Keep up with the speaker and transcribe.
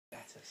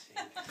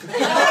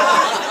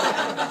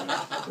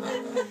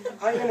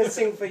I'm going to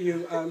sing for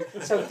you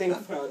something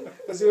fun,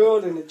 because we're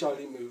all in a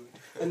jolly mood,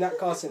 and that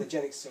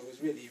carcinogenic song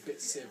is really a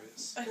bit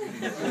serious.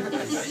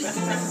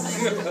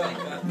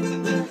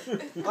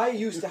 I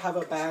used to have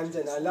a band,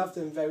 and I loved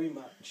them very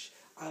much.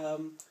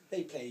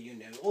 They play, you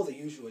know, all the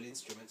usual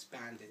instruments,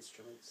 band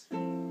instruments,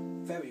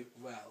 very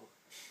well.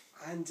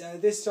 And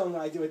this song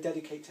I do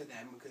dedicate to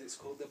them, because it's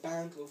called The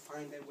Band Will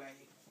Find Their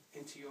Way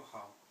Into Your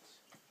Heart.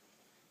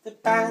 The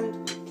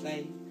band will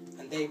play,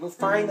 and they will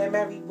find their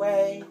merry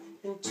way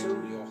into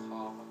your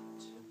heart.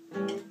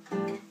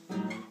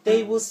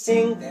 They will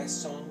sing their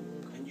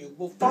song, and you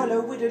will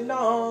follow it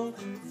along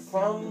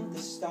from the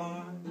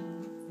start.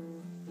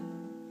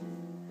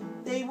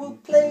 They will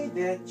play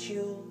their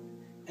tune,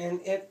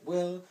 and it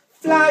will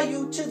fly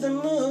you to the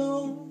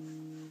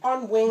moon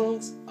on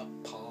wings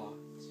apart.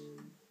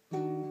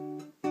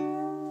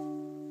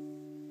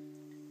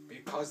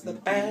 Because the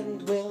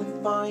band will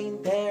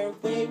find their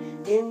way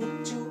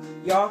into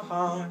your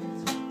heart.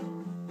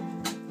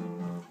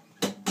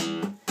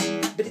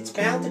 But it's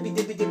bound to be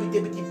dibby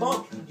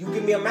bomb. You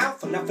give me a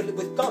mouthful, I fill it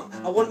with gum.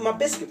 I want my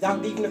biscuit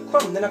without leaving a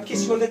crumb. Then I'll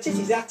kiss you on the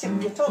titties, I'll tip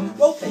your tongue.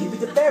 Role play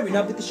with the fairy, and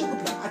I'll be the sugar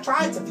plum. I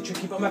tried something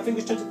tricky, but my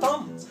fingers turned to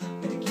thumbs.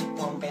 Better keep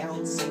on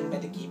bouncing,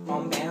 better keep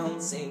on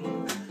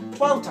bouncing.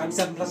 12 times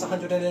 7 plus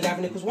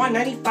 111 equals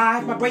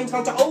 195. My brain's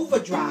gone to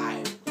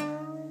overdrive.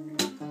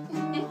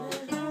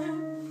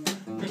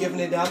 Giving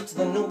it up to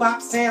the new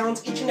bop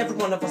sounds. Each and every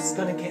one of us is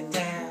gonna get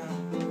down.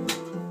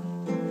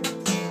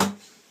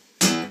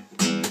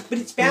 But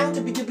it's bound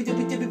to be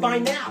dibby by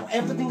now.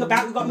 Everything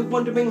about you got me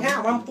wondering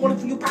how. I'm falling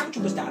for you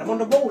paratroopers down. I'm on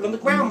the roll, on the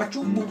ground. My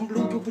troop moving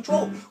blue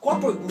patrol.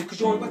 Cooperate with me, cause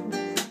you're on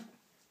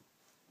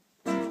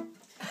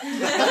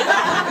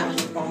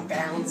keep on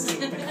bouncing,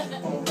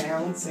 keep on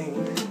bouncing.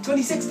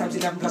 26 times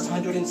 11 plus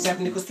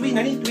 107 equals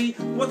 393.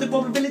 What's the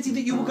probability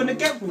that you were gonna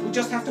get me? We'll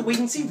just have to wait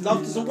and see. Love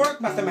doesn't work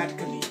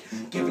mathematically.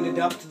 Giving it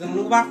up to the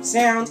new bop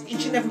sounds.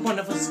 Each and every one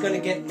of us is gonna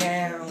get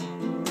down.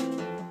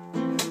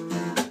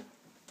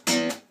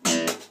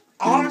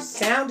 Our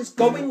sound is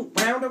going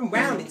round and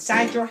round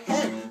inside your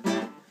head.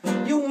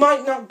 You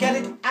might not get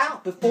it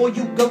out before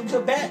you go to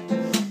bed.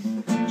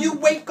 You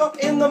wake up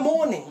in the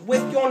morning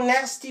with your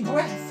nasty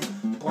breath.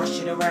 Brush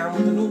it around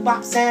with the new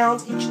bop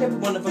sounds. Each and every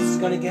one of us is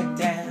gonna get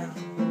down.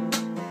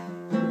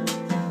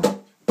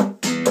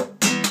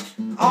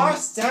 Our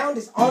sound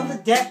is on the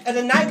deck at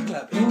a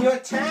nightclub in your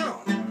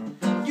town.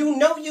 You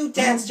know you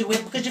dance to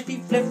it because your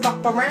feet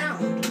flip-flop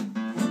around.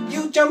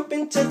 You jump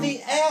into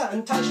the air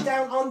and touch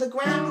down on the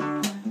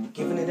ground.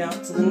 Giving it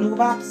up to the new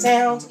bop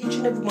sounds. Each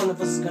and every one of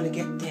us is gonna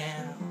get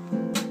down.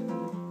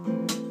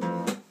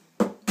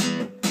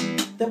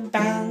 The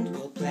band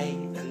will play,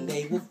 and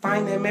they will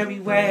find their merry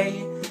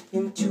way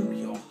into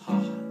your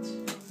heart.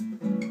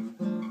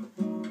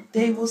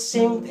 They will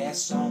sing their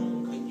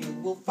song, and you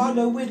will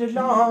follow it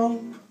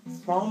along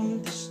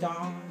from the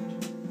start.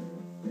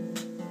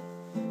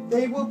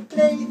 They will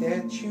play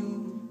their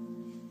tune,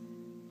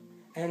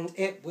 and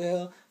it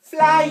will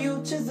fly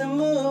you to the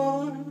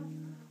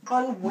moon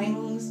on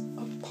wings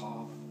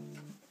apart.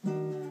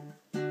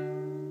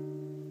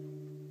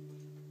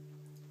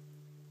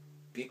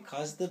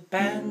 Because the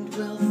band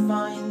will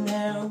find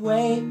their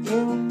way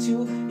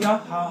into your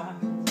heart.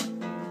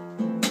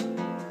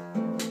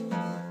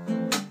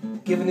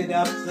 Giving it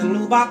up to the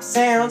new bop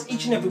sounds.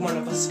 Each and every one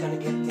of us is gonna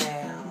get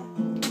down.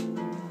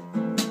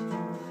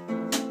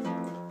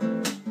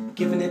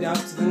 Giving it up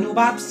to the new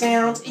bop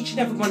sounds. Each and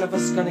every one of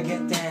us is gonna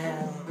get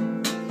down.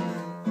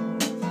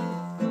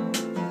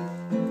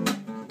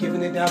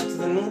 Giving it up to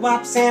the new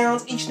bop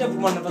sounds. Each and every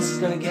one of us is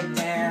gonna get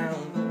down.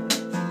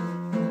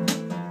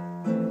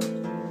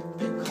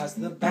 Because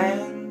the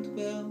band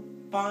will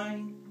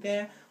find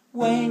their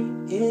way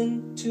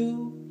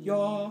into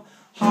your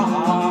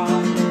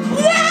heart.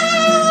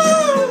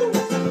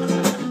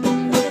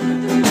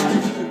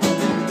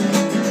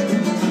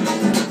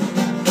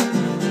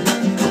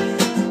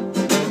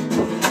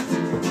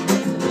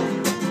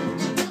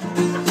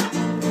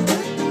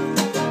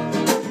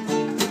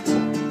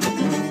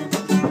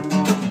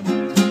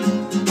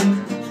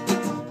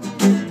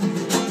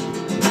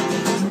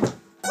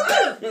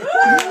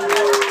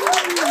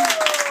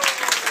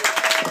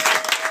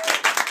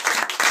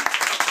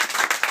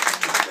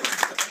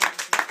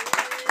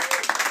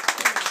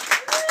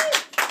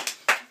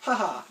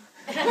 Haha.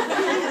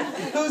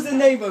 Who's the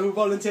neighbour who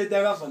volunteered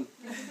their oven?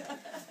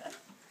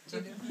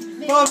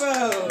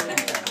 Bravo!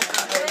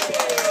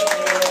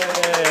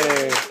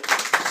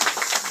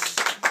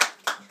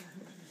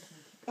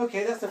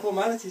 Okay, that's the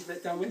formalities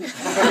bit done with.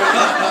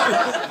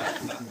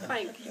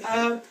 Thank you.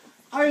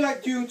 I would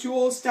like you to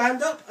all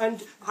stand up,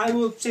 and I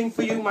will sing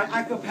for you my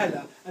a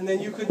cappella, and then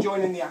you can join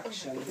in the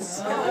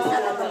actions.